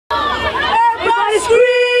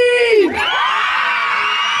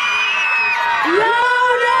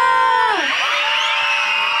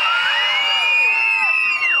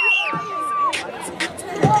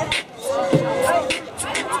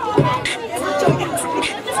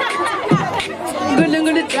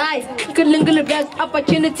Good best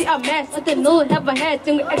opportunity amassed. What the no have a head.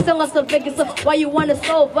 So why you wanna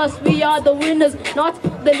solve us? We are the winners, not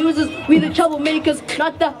the losers. We the troublemakers,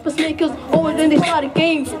 not the first makers. Always when they start a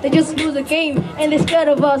game, they just lose a game and they're scared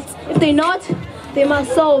of us. If they not, they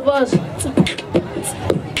must solve us.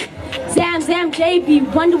 Zam,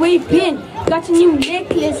 JB, wonder where you been? Got your new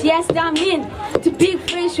necklace, yes, I'm in. To big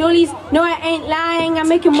fish, shorties, no I ain't lying. I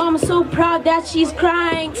make your mama so proud that she's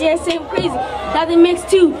crying. Yeah, same crazy, that they mix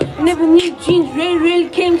too. Never knew dreams really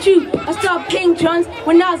came true. I started playing drums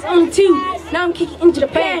when I was on 2. Now I'm kicking into the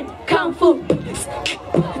band, Kung Fu.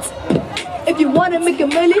 If you wanna make a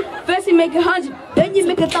million, First you make 100, then you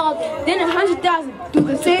make 1,000, then 100,000. do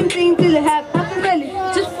the same thing till you have half a million.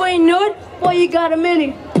 Just before you know it, Boy, you got a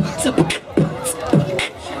million.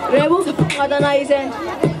 Rebu, what an ice hand.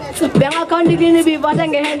 Bank account didn't be what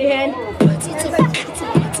hand in hand.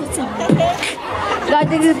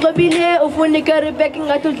 That is Babine of when they carry backing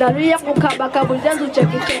out to Daria Kabaka to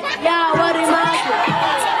check it. Yeah, what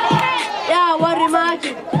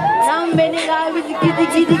imagine? Now many guys with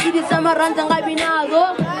kitty summer runs and I be now.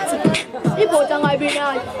 Important I be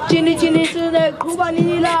now. Chinny to the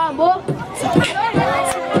Kubani Lambo.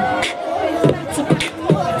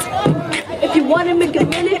 If you want to make a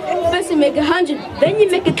million, first you make 100, then you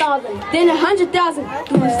make 1,000, then 100,000.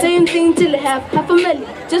 Do the same thing till you have half a million.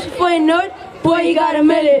 Just before you know it, boy, you got a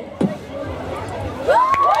million.